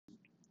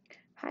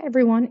Hi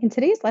everyone. In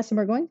today's lesson,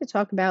 we're going to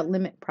talk about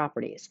limit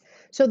properties.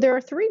 So there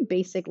are three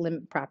basic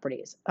limit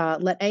properties.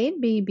 Let a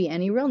and b be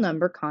any real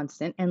number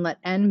constant, and let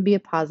n be a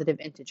positive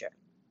integer.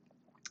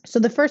 So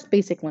the first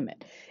basic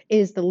limit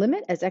is the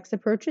limit as x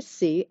approaches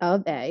c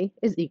of a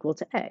is equal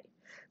to a.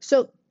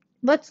 So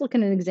let's look at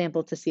an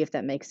example to see if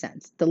that makes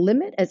sense. The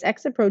limit as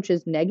x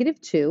approaches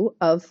 -2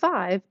 of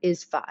 5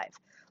 is 5.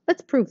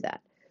 Let's prove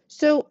that.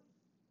 So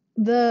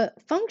the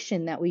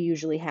function that we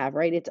usually have,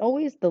 right? It's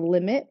always the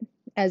limit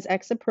as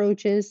x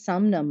approaches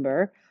some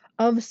number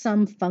of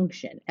some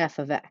function, f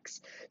of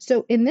x.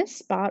 So in this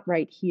spot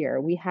right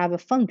here, we have a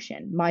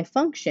function. My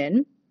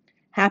function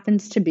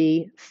happens to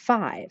be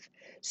 5.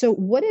 So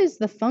what is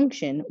the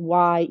function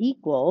y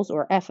equals,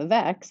 or f of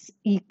x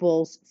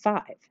equals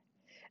 5?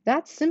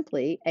 That's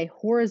simply a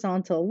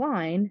horizontal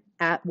line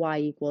at y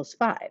equals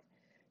 5.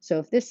 So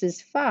if this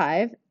is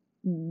 5,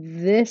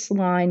 this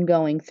line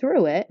going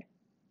through it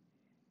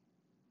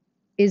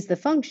is the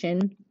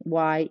function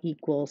y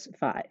equals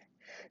 5.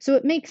 So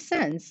it makes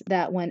sense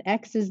that when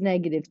x is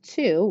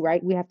 -2,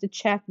 right, we have to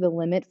check the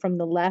limit from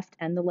the left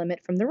and the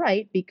limit from the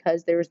right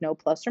because there is no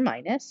plus or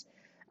minus.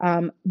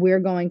 We're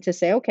going to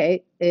say,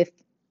 okay, if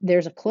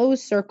there's a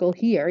closed circle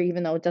here,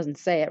 even though it doesn't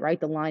say it, right,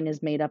 the line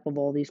is made up of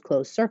all these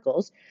closed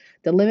circles,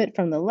 the limit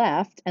from the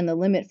left and the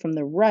limit from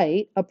the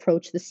right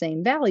approach the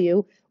same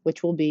value,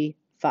 which will be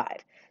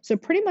 5. So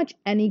pretty much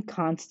any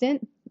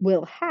constant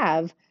will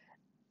have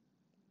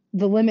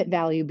the limit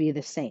value be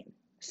the same.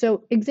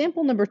 So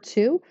example number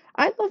 2,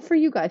 I'd love for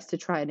you guys to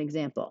try an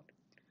example.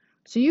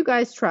 So you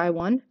guys try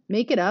one,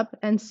 make it up,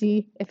 and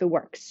see if it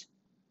works.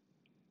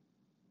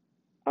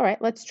 All right,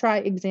 let's try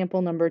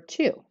example number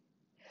 2.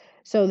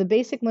 So the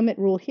basic limit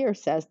rule here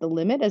says the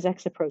limit as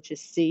x approaches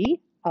c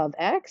of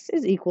x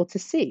is equal to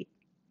c.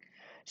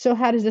 So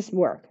how does this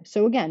work?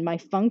 So again, my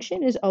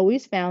function is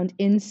always found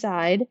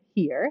inside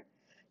here.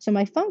 So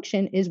my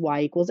function is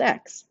y equals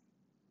x.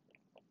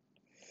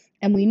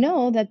 And we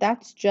know that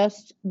that's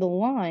just the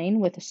line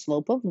with a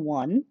slope of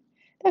 1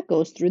 that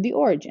goes through the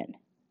origin.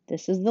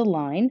 This is the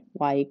line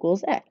y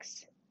equals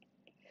x.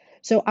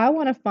 So I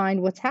want to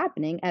find what's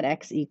happening at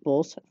x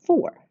equals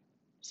 4.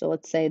 So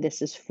let's say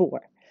this is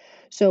 4.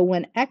 So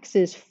when x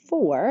is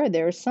 4,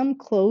 there's some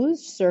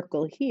closed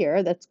circle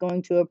here that's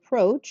going to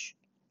approach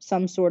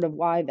some sort of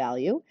y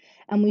value.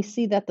 And we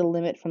see that the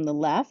limit from the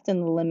left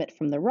and the limit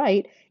from the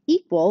right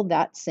equal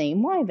that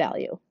same y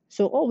value.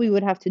 So all we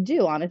would have to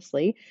do,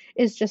 honestly,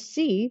 is just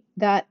see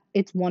that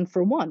it's 1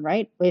 for 1,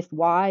 right? If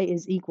y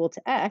is equal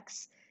to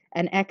x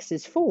and x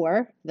is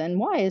 4, then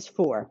y is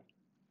 4.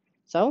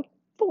 So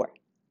 4.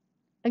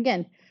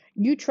 Again,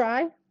 you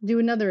try, do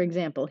another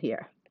example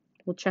here.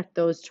 We'll check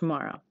those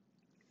tomorrow.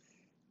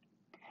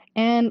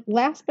 And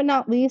last but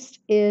not least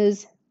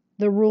is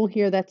the rule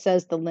here that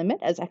says the limit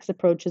as x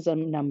approaches a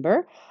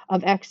number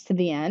of x to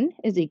the n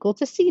is equal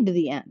to c to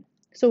the n.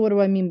 So what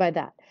do I mean by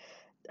that?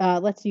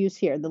 Let's use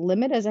here. The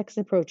limit as x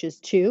approaches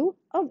 2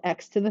 of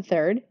x to the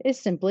third is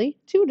simply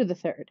 2 to the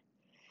third.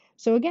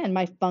 So again,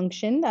 my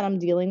function that I'm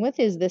dealing with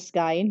is this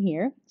guy in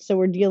here. So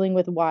we're dealing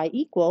with y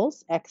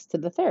equals x to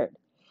the third.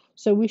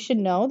 So we should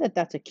know that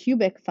that's a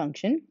cubic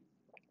function,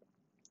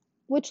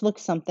 which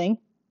looks something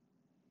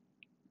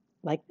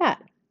like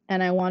that.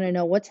 And I want to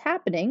know what's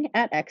happening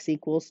at x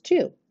equals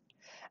 2.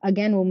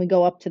 Again, when we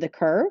go up to the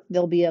curve,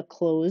 there'll be a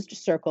closed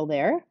circle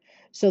there.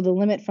 So the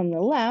limit from the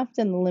left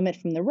and the limit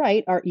from the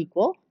right are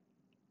equal,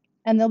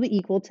 and they'll be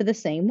equal to the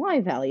same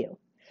y value.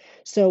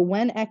 So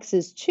when x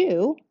is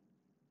 2,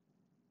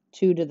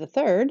 2 to the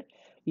third,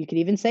 you could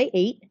even say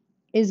 8,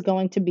 is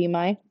going to be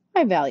my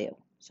y value.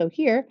 So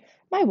here,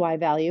 my y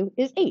value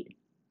is 8.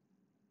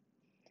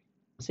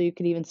 So you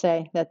could even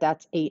say that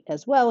that's 8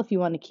 as well if you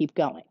want to keep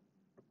going.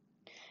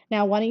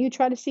 Now, why don't you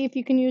try to see if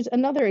you can use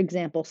another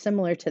example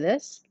similar to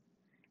this,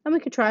 and we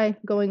could try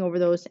going over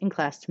those in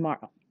class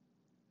tomorrow.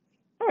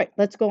 All right,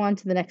 let's go on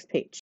to the next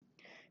page.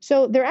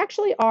 So there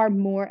actually are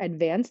more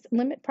advanced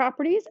limit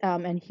properties,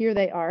 and here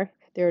they are.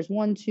 There's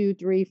 1, 2,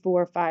 3,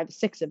 4, 5,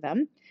 6 of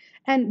them.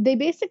 And they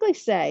basically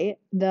say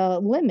the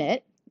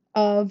limit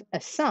of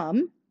a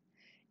sum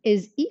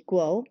is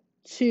equal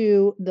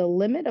to the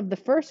limit of the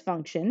first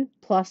function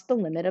plus the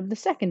limit of the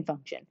second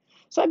function.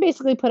 So I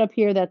basically put up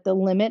here that the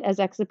limit as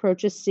x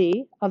approaches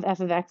c of f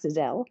of x is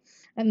L,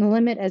 and the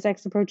limit as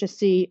x approaches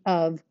c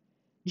of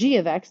g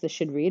of x, this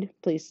should read,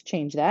 please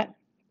change that,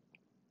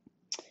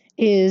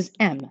 is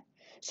M.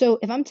 So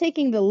if I'm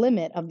taking the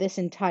limit of this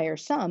entire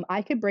sum,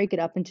 I could break it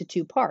up into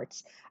two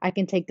parts. I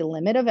can take the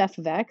limit of f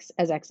of x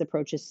as x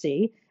approaches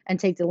c, and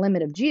take the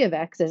limit of g of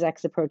x as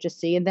x approaches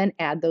c, and then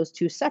add those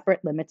two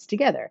separate limits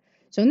together.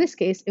 So in this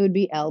case, it would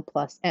be L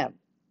plus M.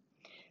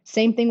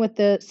 Same thing with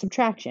the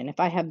subtraction. If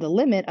I have the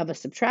limit of a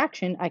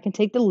subtraction, I can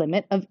take the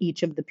limit of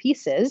each of the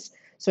pieces.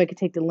 So I could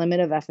take the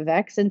limit of f of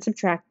x and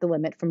subtract the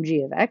limit from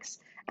g of x,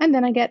 and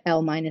then I get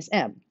L minus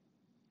M.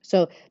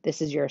 So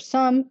this is your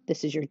sum,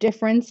 this is your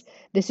difference,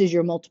 this is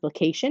your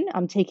multiplication.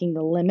 I'm taking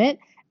the limit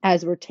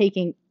as we're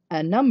taking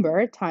a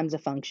number times a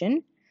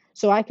function.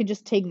 So I could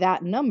just take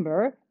that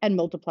number and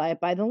multiply it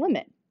by the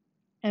limit.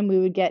 And we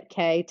would get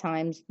k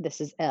times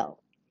this is L.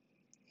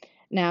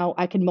 Now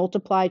I can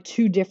multiply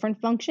two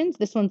different functions.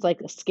 This one's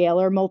like a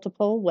scalar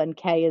multiple when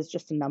k is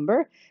just a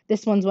number.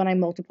 This one's when I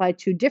multiply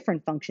two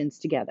different functions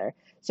together.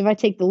 So if I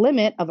take the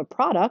limit of a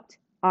product,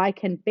 I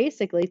can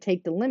basically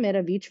take the limit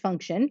of each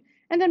function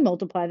and then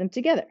multiply them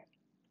together.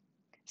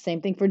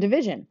 Same thing for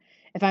division.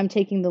 If I'm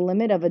taking the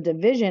limit of a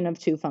division of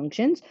two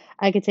functions,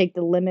 I could take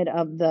the limit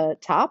of the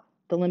top,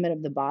 the limit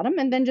of the bottom,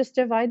 and then just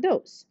divide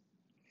those.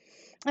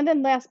 And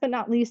then last but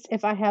not least,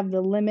 if I have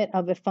the limit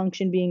of a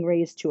function being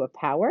raised to a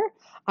power,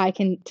 I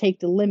can take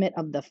the limit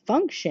of the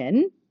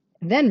function,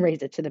 then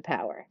raise it to the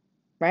power,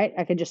 right?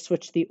 I could just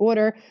switch the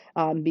order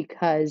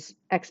because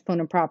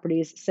exponent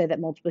properties say that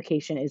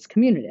multiplication is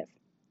commutative.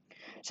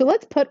 So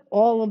let's put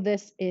all of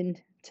this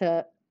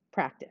into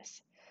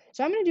practice.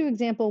 So I'm going to do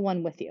example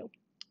 1 with you.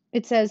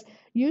 It says,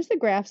 use the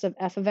graphs of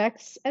f of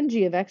x and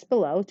g of x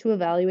below to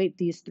evaluate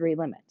these three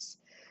limits.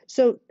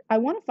 So I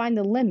want to find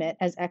the limit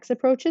as x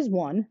approaches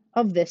 1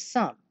 of this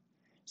sum.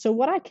 So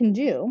what I can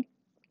do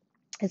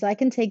is I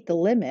can take the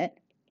limit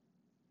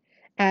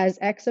as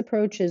x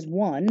approaches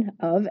 1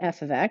 of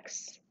f of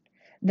x,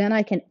 then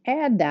I can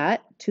add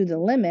that to the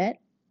limit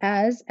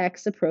as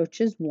x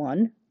approaches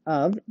 1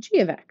 of g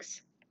of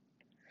x.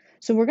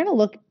 So we're going to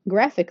look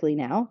graphically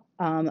now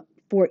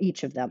for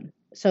each of them.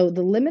 So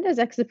the limit as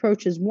x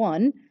approaches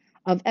 1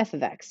 of f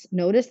of x.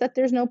 Notice that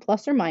there's no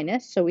plus or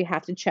minus, so we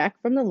have to check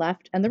from the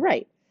left and the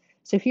right.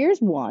 So here's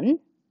 1.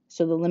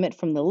 So the limit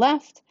from the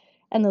left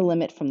and the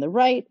limit from the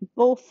right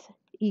both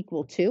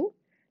equal 2.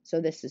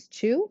 So this is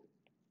 2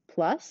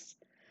 plus.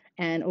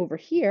 And over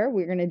here,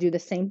 we're going to do the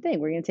same thing.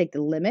 We're going to take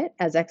the limit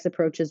as x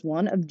approaches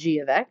 1 of g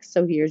of x.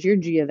 So here's your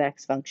g of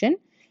x function.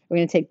 We're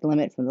going to take the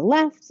limit from the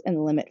left and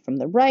the limit from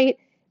the right.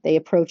 They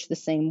approach the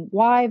same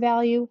y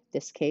value,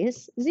 this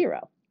case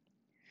 0.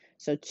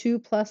 So 2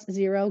 plus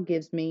 0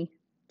 gives me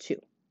 2.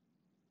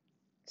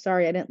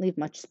 Sorry, I didn't leave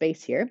much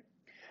space here.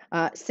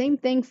 Same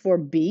thing for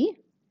b.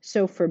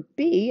 So for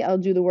b, I'll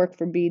do the work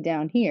for b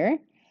down here.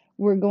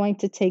 We're going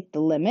to take the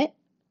limit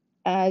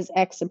as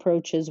x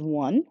approaches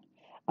 1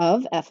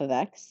 of f of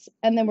x,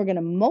 and then we're going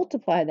to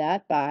multiply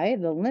that by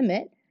the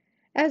limit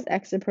as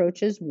x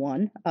approaches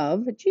 1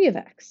 of g of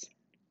x.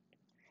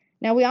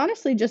 Now we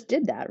honestly just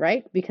did that,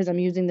 right? Because I'm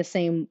using the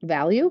same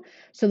value.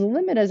 So the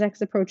limit as x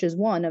approaches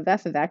 1 of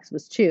f of x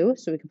was 2,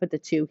 so we can put the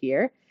 2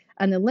 here.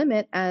 And the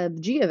limit of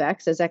g of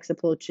x as x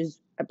approaches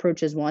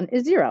 1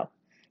 is 0.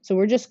 So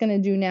we're just going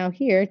to do now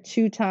here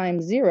 2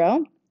 times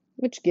 0,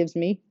 which gives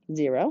me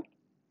 0.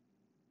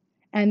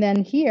 And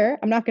then here,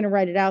 I'm not going to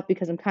write it out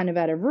because I'm kind of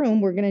out of room.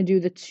 We're going to do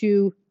the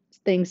two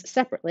things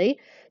separately.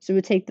 So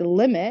we take the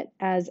limit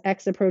as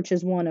x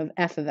approaches 1 of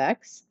f of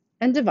x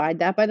and divide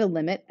that by the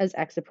limit as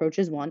x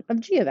approaches 1 of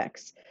g of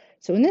x.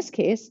 So in this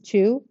case,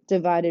 2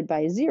 divided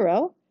by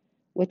 0,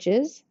 which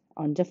is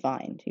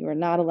undefined. You are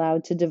not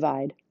allowed to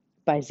divide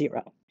by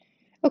 0.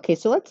 Okay,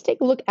 so let's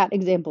take a look at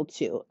example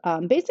 2.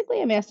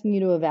 Basically, I'm asking you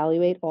to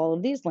evaluate all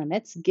of these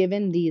limits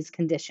given these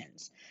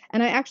conditions.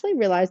 And I actually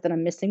realized that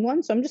I'm missing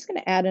one, so I'm just going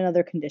to add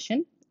another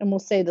condition. And we'll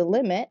say the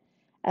limit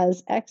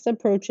as x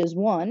approaches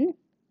 1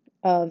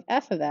 of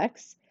f of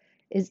x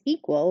is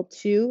equal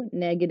to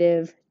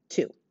negative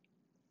 2.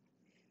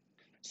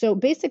 So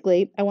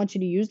basically, I want you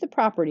to use the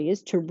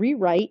properties to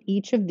rewrite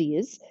each of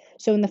these.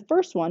 So in the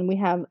first one, we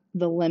have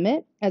the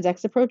limit as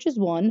x approaches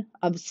 1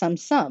 of some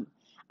sum.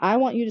 I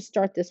want you to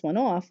start this one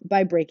off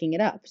by breaking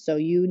it up. So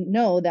you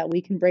know that we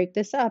can break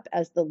this up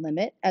as the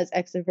limit as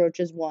x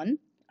approaches 1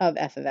 of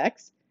f of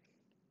x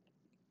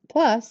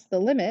plus the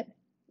limit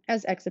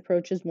as x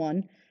approaches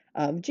 1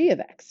 of g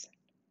of x.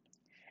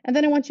 And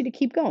then I want you to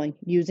keep going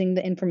using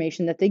the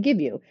information that they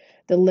give you.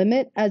 The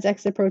limit as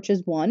x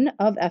approaches 1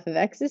 of f of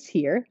x is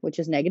here, which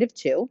is negative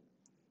 2.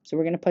 So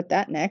we're going to put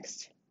that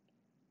next.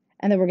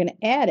 And then we're going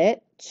to add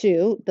it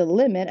to the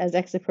limit as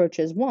x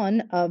approaches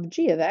 1 of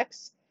g of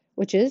x,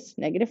 which is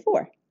negative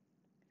 4.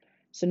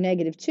 So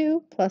negative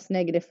 2 plus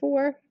negative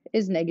 4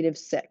 is negative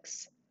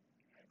 6.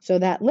 So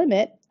that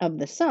limit of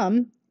the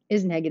sum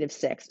is negative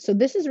 6. So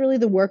this is really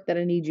the work that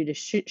I need you to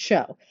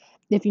show.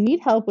 If you need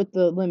help with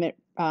the limit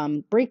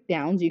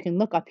breakdowns, you can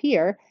look up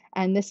here,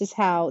 and this is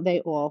how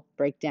they all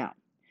break down.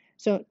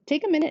 So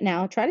take a minute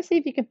now, try to see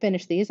if you can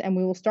finish these, and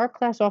we will start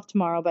class off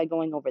tomorrow by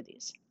going over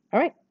these. All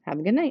right, have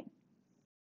a good night.